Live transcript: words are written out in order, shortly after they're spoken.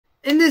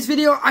In this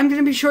video, I'm going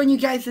to be showing you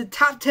guys the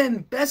top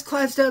 10 best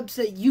class setups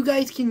that you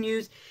guys can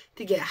use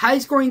to get high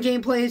scoring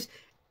gameplays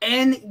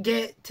and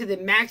get to the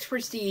max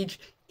prestige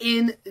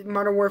in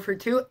Modern Warfare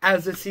 2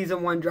 as the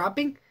Season 1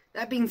 dropping.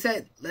 That being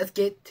said, let's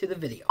get to the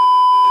video.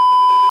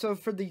 So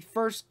for the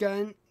first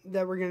gun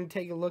that we're going to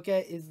take a look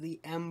at is the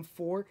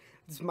M4.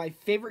 This is my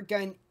favorite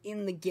gun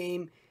in the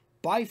game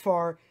by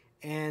far,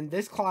 and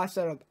this class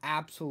setup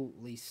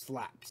absolutely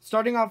slaps.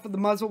 Starting off with the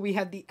muzzle, we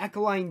have the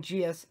Echoline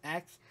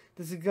GSX.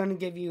 This is going to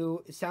give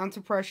you sound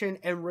suppression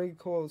and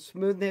recoil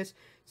smoothness,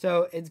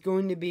 so it's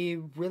going to be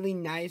really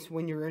nice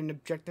when you're in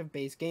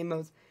objective-based game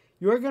modes.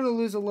 You're going to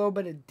lose a little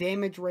bit of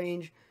damage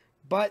range,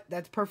 but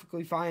that's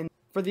perfectly fine.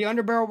 For the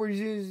underbarrel, we're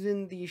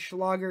using the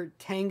Schlager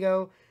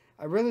Tango.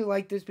 I really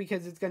like this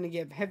because it's going to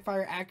give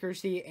hipfire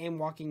accuracy, aim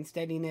walking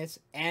steadiness,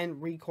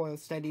 and recoil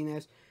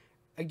steadiness.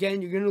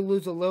 Again, you're going to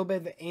lose a little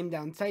bit of aim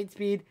down sight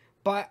speed,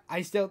 but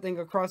I still think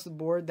across the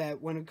board that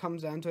when it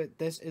comes down to it,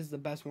 this is the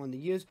best one to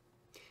use.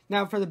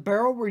 Now for the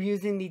barrel, we're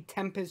using the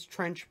Tempest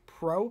Trench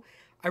Pro.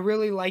 I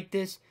really like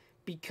this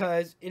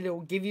because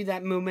it'll give you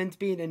that movement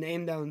speed and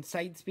aim down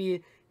sight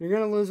speed. You're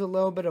going to lose a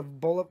little bit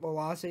of bullet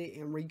velocity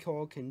and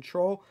recoil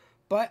control,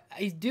 but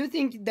I do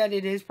think that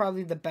it is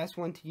probably the best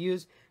one to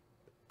use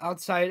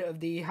outside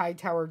of the High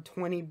Tower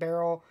 20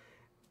 barrel.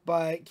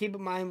 But keep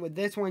in mind with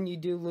this one, you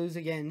do lose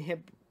again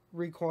hip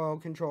recoil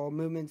control,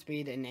 movement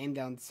speed, and aim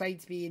down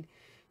sight speed.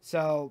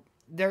 So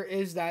there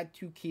is that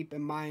to keep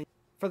in mind.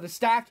 For the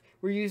stack,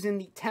 we're using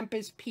the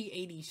Tempest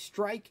P80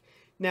 Strike.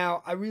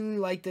 Now, I really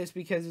like this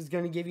because it's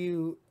going to give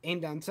you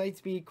aim down sight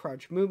speed,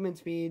 crouch movement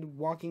speed,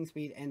 walking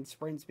speed, and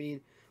sprint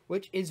speed,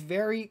 which is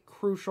very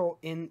crucial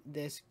in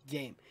this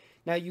game.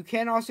 Now, you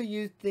can also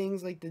use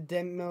things like the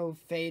Demo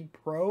Fade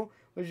Pro,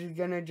 which is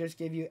going to just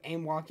give you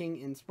aim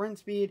walking and sprint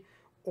speed,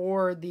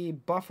 or the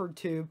Buffer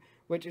Tube,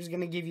 which is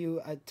going to give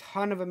you a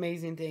ton of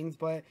amazing things,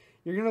 but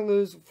you're going to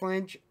lose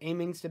flinch,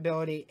 aiming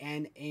stability,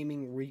 and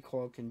aiming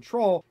recoil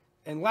control.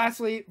 And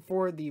lastly,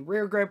 for the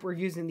rear grip, we're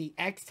using the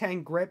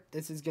X10 grip.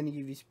 This is going to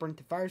give you sprint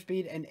to fire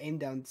speed and aim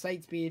down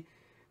sight speed,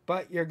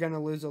 but you're going to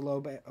lose a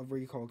little bit of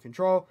recoil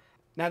control.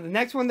 Now, the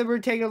next one that we're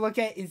taking a look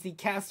at is the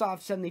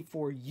Cast-Off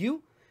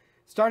 74U.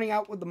 Starting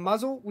out with the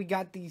muzzle, we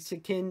got the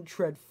Sekin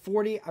Tread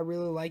 40. I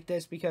really like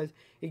this because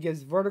it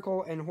gives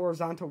vertical and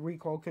horizontal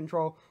recoil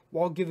control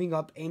while giving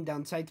up aim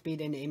down sight speed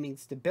and aiming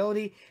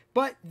stability.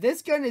 But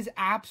this gun is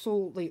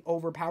absolutely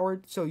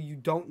overpowered, so you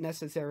don't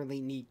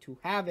necessarily need to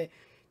have it.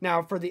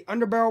 Now, for the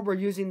underbarrel, we're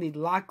using the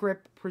Lock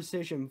Grip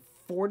Precision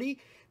 40.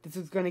 This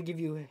is going to give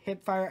you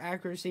hip fire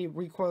accuracy,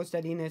 recoil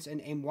steadiness,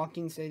 and aim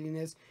walking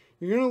steadiness.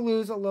 You're going to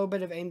lose a little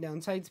bit of aim down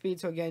sight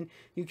speed. So again,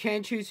 you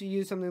can choose to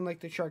use something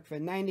like the Shark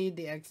Fin 90,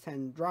 the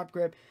X10 Drop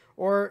Grip,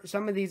 or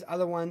some of these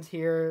other ones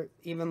here,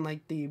 even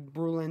like the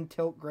Brulin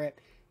Tilt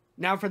Grip.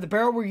 Now for the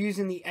barrel, we're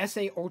using the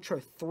SA Ultra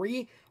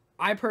 3.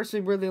 I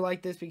personally really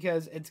like this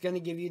because it's going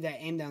to give you that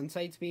aim down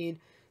sight speed,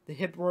 the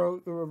hip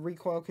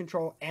recoil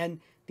control,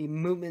 and the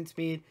movement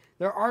speed.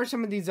 There are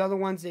some of these other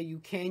ones that you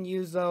can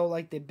use though,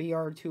 like the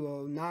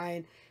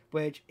BR209,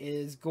 which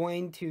is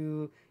going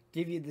to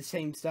give you the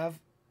same stuff,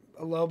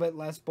 a little bit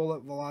less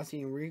bullet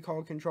velocity and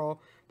recoil control,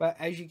 but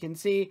as you can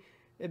see,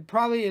 it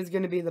probably is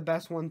going to be the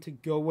best one to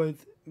go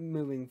with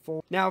moving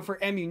forward. Now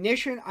for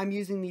ammunition, I'm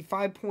using the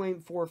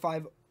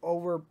 5.45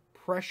 over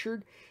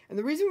pressured, and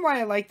the reason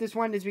why I like this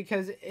one is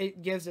because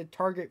it gives a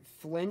target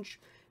flinch.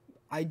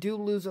 I do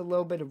lose a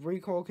little bit of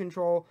recoil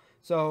control,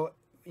 so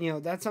you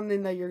know, that's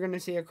something that you're going to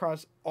see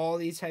across all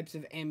these types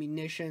of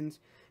ammunitions.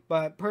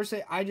 But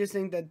personally, I just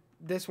think that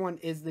this one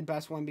is the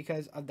best one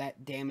because of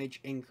that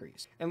damage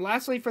increase. And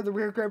lastly, for the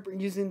rear grip, we're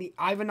using the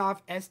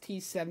Ivanov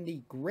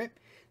ST70 grip.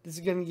 This is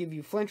going to give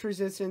you flinch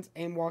resistance,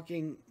 and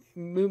walking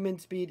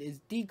movement speed is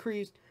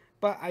decreased,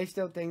 but I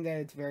still think that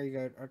it's very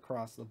good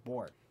across the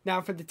board.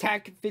 Now for the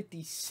TAC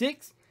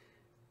 56,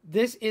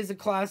 this is a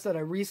class that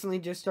I recently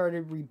just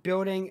started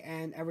rebuilding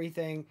and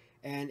everything,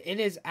 and it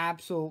is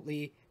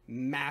absolutely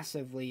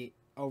massively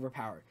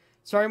overpowered.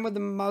 Starting with the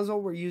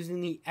muzzle, we're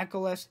using the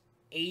Echoless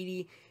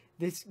 80.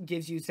 This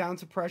gives you sound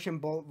suppression,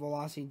 bullet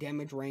velocity,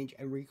 damage range,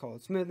 and recoil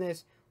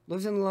smoothness,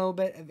 losing a little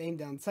bit of aim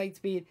down sight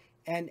speed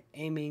and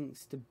aiming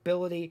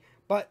stability,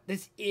 but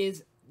this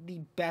is the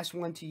best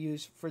one to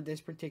use for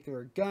this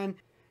particular gun.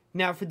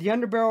 Now for the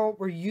underbarrel,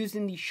 we're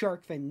using the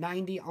Shark Fin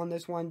 90 on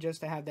this one just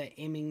to have that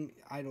aiming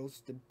idle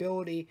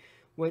stability,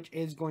 which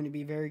is going to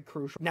be very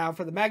crucial. Now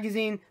for the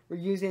magazine, we're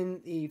using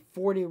the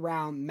 40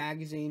 round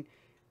magazine.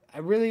 I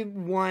really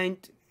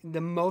want the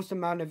most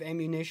amount of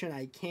ammunition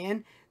I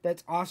can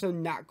that's also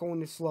not going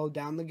to slow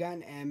down the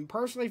gun, and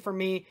personally for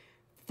me,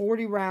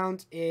 40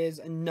 rounds is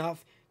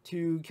enough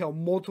to kill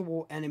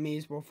multiple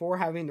enemies before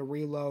having to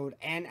reload,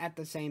 and at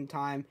the same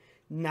time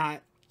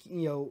not,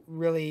 you know,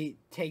 really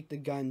take the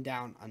gun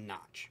down a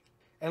notch.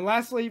 And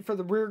lastly, for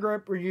the rear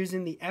grip, we're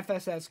using the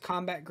FSS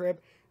Combat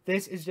Grip.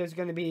 This is just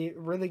going to be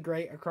really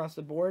great across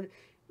the board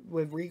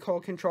with recoil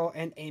control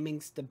and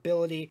aiming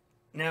stability.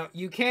 Now,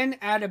 you can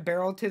add a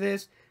barrel to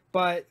this,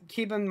 but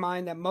keep in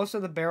mind that most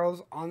of the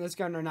barrels on this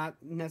gun are not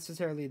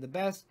necessarily the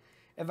best.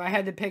 if I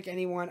had to pick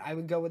anyone, I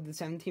would go with the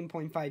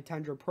 17.5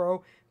 Tundra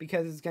Pro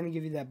because it's going to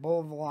give you that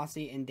bullet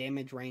velocity and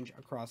damage range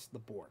across the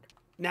board.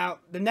 Now,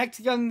 the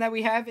next gun that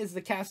we have is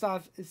the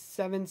Castoff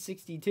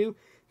 762.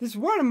 This is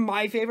one of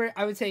my favorite,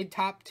 I would say,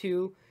 top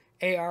 2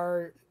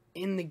 AR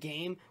in the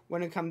game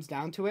when it comes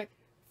down to it.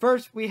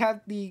 First, we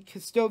have the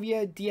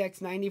Castovia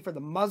DX90 for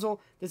the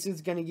muzzle. This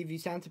is going to give you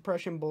sound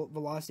suppression, bullet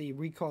velocity,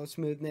 recoil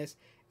smoothness,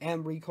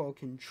 and recoil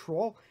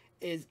control.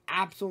 It is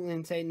absolutely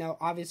insane. Now,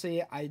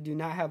 obviously, I do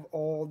not have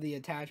all the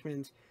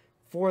attachments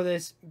for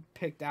this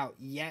picked out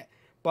yet,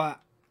 but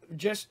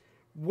just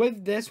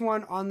with this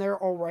one on there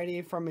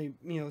already from a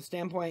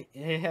standpoint,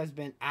 it has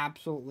been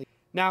absolutely.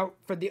 Now,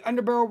 for the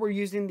underbarrel, we're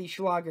using the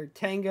Schlager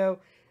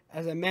Tango.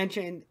 As I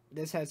mentioned,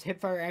 this has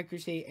hipfire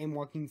accuracy, aim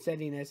walking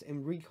steadiness,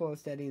 and recoil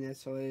steadiness,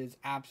 so it is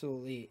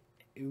absolutely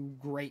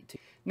great.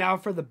 Now,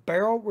 for the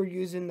barrel, we're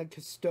using the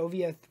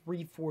Castovia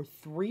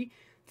 343.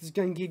 This is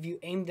going to give you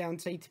aim down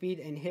sight speed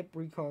and hip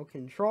recoil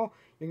control.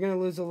 You're going to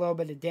lose a little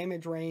bit of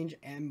damage range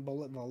and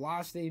bullet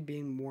velocity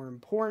being more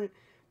important.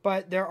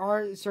 But there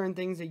are certain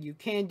things that you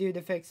can do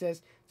to fix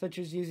this, such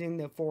as using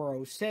the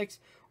 406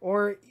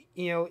 or,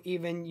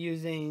 even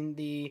using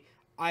the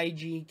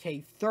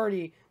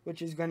IGK30,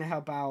 which is going to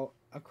help out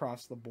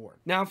across the board.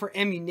 Now for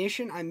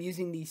ammunition, I'm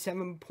using the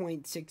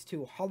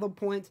 7.62 hollow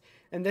points,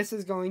 and this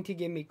is going to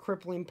give me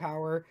crippling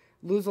power,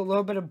 lose a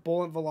little bit of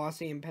bullet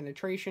velocity and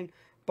penetration,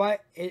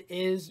 but it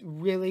is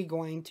really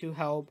going to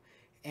help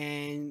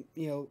and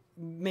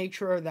make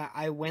sure that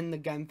I win the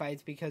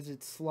gunfights because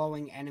it's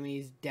slowing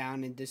enemies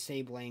down and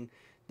disabling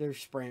their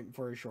sprint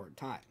for a short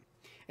time.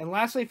 And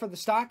lastly, for the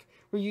stock,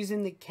 we're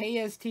using the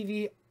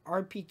KSTV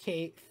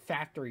RPK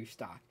factory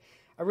stock.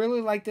 I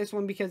really like this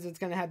one because it's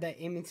going to have that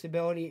aiming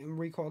stability and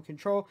recoil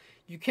control.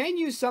 You can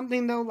use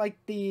something though like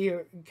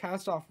the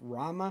Castoff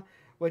Rama,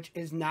 which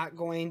is not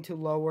going to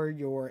lower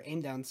your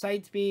aim down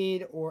sight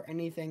speed or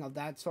anything of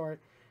that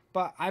sort.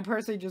 But I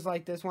personally just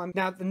like this one.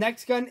 Now, the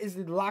next gun is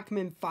the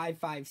Lockman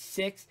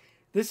 556.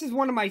 This is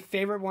one of my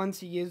favorite ones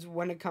to use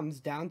when it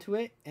comes down to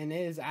it, and it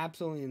is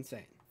absolutely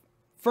insane.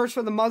 First,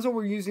 for the muzzle,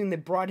 we're using the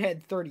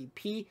Broadhead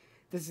 30P.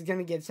 This is going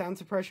to get sound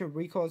suppression,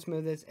 recoil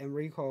smoothness, and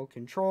recoil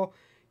control.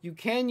 You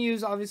can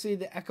use, obviously,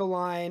 the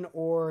Echoline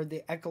or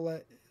the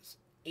Echolis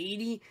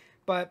 80,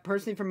 but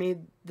personally for me,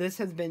 this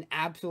has been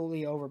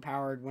absolutely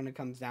overpowered when it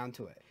comes down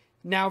to it.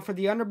 Now, for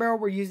the underbarrel,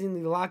 we're using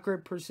the Lock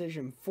Grip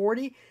Precision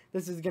 40.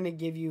 This is going to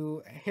give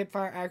you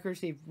hipfire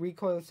accuracy,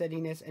 recoil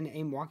steadiness, and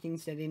aim walking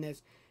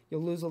steadiness.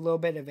 You'll lose a little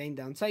bit of aim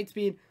down sight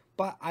speed,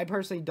 but I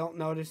personally don't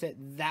notice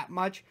it that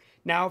much.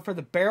 Now, for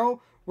the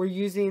barrel, we're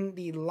using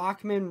the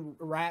Lockman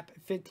Wrap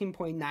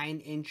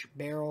 15.9-inch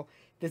barrel.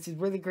 This is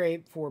really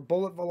great for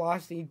bullet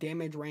velocity,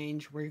 damage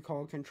range,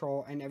 recoil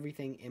control, and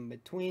everything in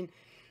between.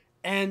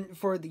 And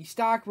for the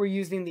stock, we're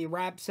using the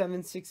Wrap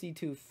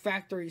 762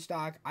 factory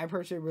stock. I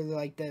personally really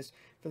like this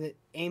for the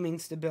aiming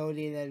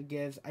stability that it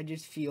gives. I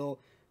just feel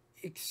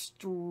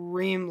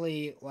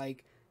extremely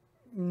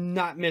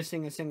not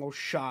missing a single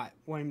shot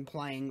when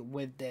playing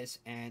with this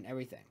and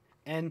everything.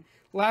 And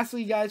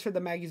lastly, guys, for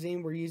the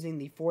magazine, we're using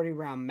the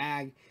 40-round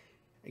mag.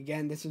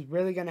 Again, this is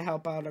really going to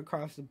help out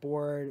across the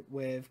board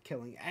with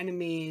killing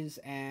enemies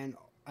and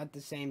at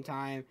the same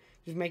time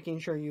just making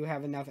sure you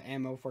have enough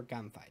ammo for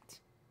gunfights.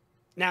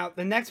 Now,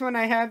 the next one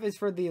I have is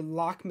for the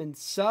Lockman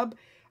Sub.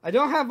 I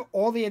don't have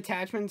all the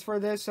attachments for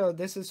this, so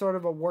this is sort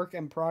of a work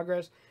in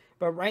progress.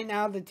 But right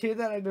now, the two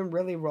that I've been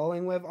really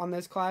rolling with on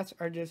this class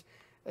are just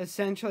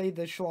essentially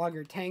the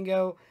Schlager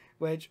Tango,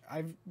 which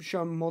I've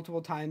shown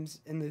multiple times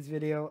in this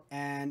video,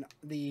 and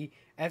the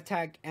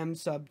FTAC M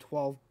Sub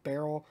 12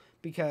 barrel,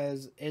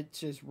 because it's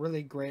just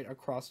really great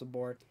across the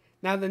board.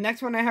 Now, the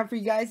next one I have for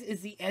you guys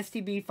is the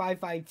STB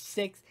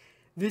 556.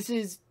 This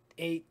is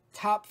a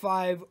top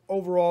 5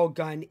 overall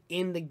gun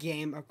in the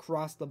game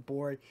across the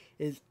board.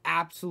 It is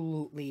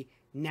absolutely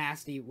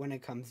nasty when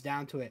it comes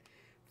down to it.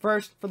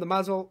 First, for the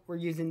muzzle, we're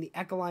using the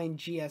Echoline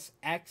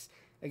GSX.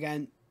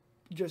 Again,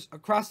 just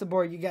across the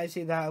board, you guys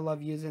see that I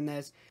love using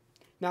this.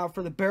 Now,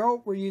 for the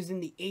barrel, we're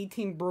using the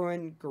 18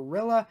 Bruin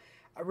Gorilla.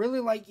 I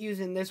really like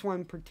using this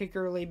one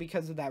particularly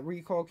because of that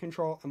recoil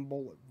control and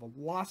bullet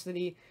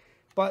velocity.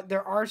 But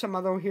there are some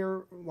other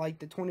here, like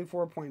the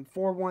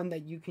 24.41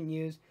 that you can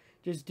use.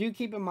 Just do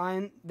keep in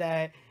mind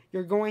that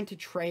you're going to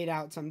trade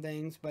out some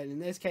things, but in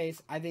this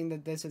case, I think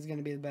that this is going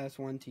to be the best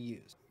one to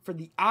use. For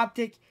the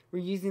optic, we're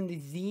using the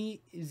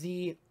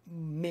ZZ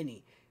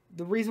Mini.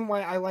 The reason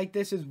why I like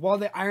this is while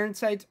the iron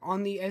sights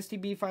on the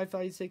STB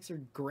 556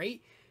 are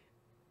great,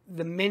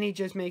 the Mini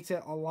just makes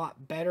it a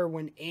lot better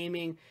when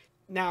aiming.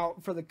 Now,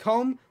 for the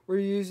comb, we're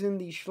using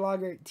the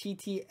Schlager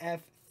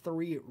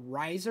TTF3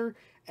 riser,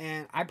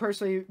 and I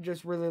personally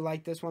just really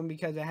like this one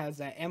because it has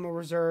that ammo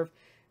reserve,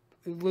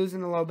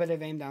 losing a little bit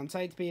of aim down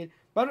sight speed,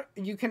 but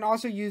you can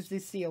also use the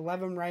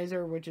C11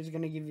 riser, which is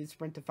going to give you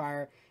sprint to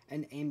fire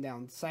and aim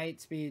down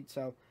sight speed.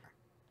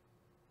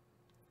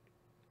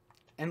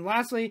 And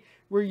lastly,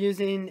 we're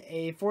using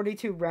a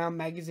 42 round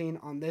magazine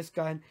on this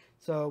gun,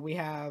 so we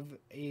have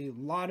a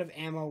lot of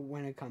ammo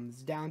when it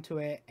comes down to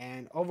it,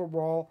 and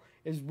overall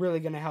is really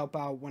going to help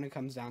out when it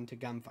comes down to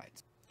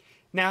gunfights.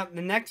 Now,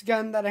 the next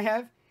gun that I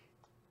have,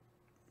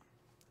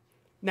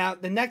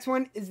 the next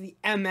one is the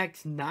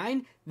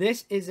MX9.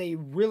 This is a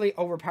really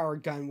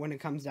overpowered gun when it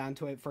comes down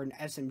to it for an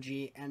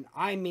SMG, and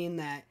I mean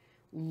that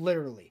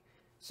literally.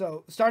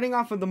 So, starting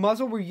off with the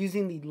muzzle, we're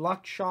using the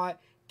Luckshot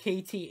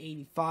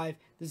KT85.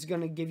 This is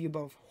going to give you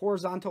both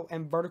horizontal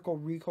and vertical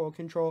recoil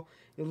control.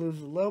 You'll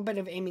lose a little bit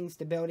of aiming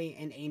stability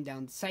and aim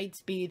down sight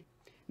speed.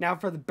 Now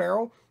for the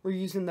barrel, we're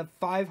using the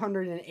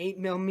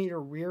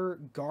 508mm rear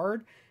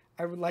guard.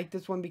 I would like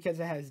this one because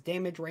it has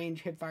damage,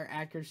 range, hipfire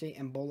accuracy,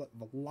 and bullet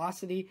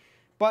velocity.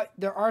 But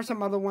there are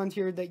some other ones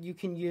here that you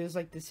can use,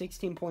 like the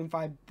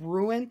 16.5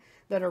 Bruin,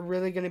 that are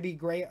really going to be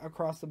great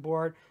across the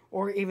board,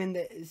 or even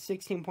the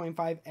 16.5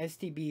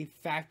 STB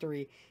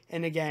Factory.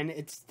 And again,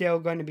 it's still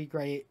going to be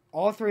great.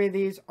 All three of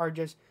these are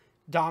just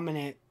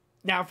dominant.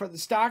 Now for the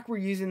stock, we're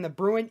using the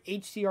Bruin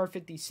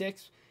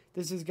HCR56.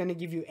 This is going to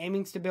give you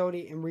aiming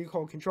stability and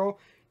recoil control.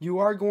 You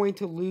are going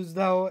to lose,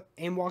 though,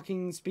 aim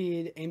walking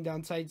speed, aim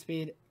down sight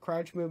speed,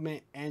 crouch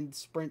movement, and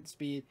sprint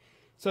speed.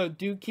 So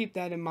do keep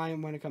that in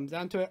mind when it comes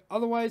down to it.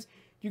 Otherwise,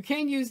 you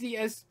can use the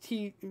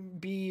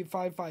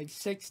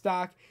STB556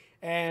 stock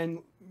and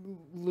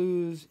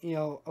lose,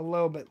 a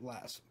little bit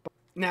less.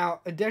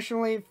 Now,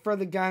 additionally, for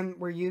the gun,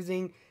 we're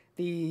using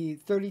the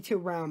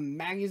 32-round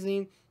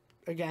magazine.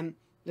 Again,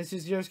 this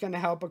is just going to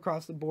help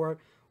across the board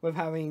with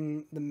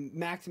having the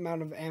max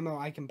amount of ammo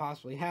I can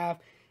possibly have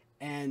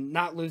and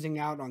not losing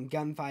out on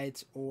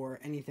gunfights or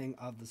anything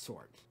of the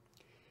sort.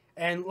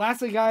 And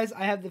lastly, guys,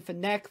 I have the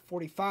Fennec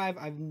 45.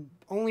 I've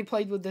only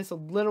played with this a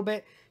little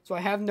bit, so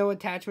I have no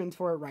attachments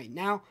for it right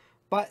now,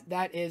 but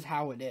that is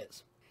how it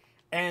is.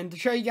 And to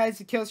show you guys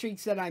the kill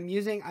streaks that I'm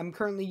using, I'm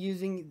currently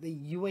using the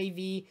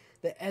UAV,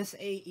 the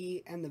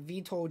SAE, and the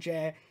VTOL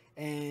J.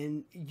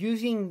 And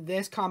using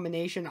this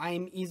combination, I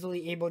am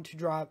easily able to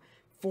drop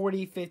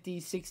 40,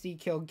 50, 60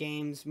 kill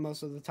games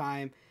most of the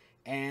time.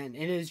 And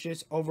it is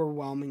just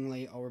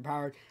overwhelmingly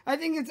overpowered. I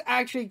think it's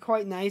actually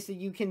quite nice that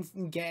you can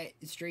get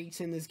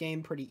streaks in this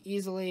game pretty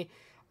easily.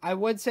 I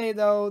would say,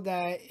 though,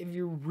 that if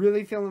you're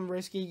really feeling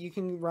risky, you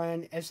can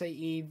run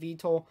SAE,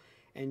 VTOL,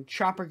 and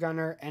Chopper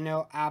Gunner, and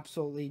it'll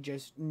absolutely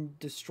just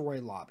destroy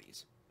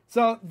lobbies.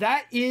 So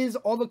that is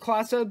all the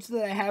class subs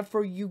that I have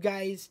for you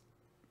guys.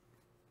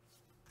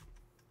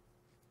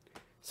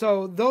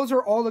 So those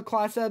are all the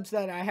class subs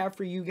that I have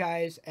for you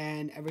guys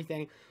and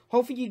everything.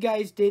 Hopefully you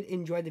guys did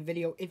enjoy the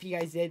video. If you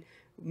guys did,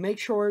 make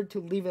sure to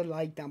leave a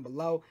like down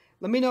below.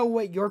 Let me know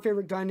what your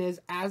favorite gun is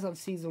as of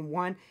Season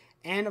 1.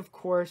 And of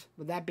course,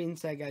 with that being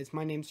said, guys,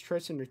 my name's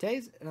Tristan,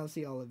 and I'll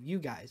see all of you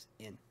guys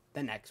in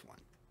the next one.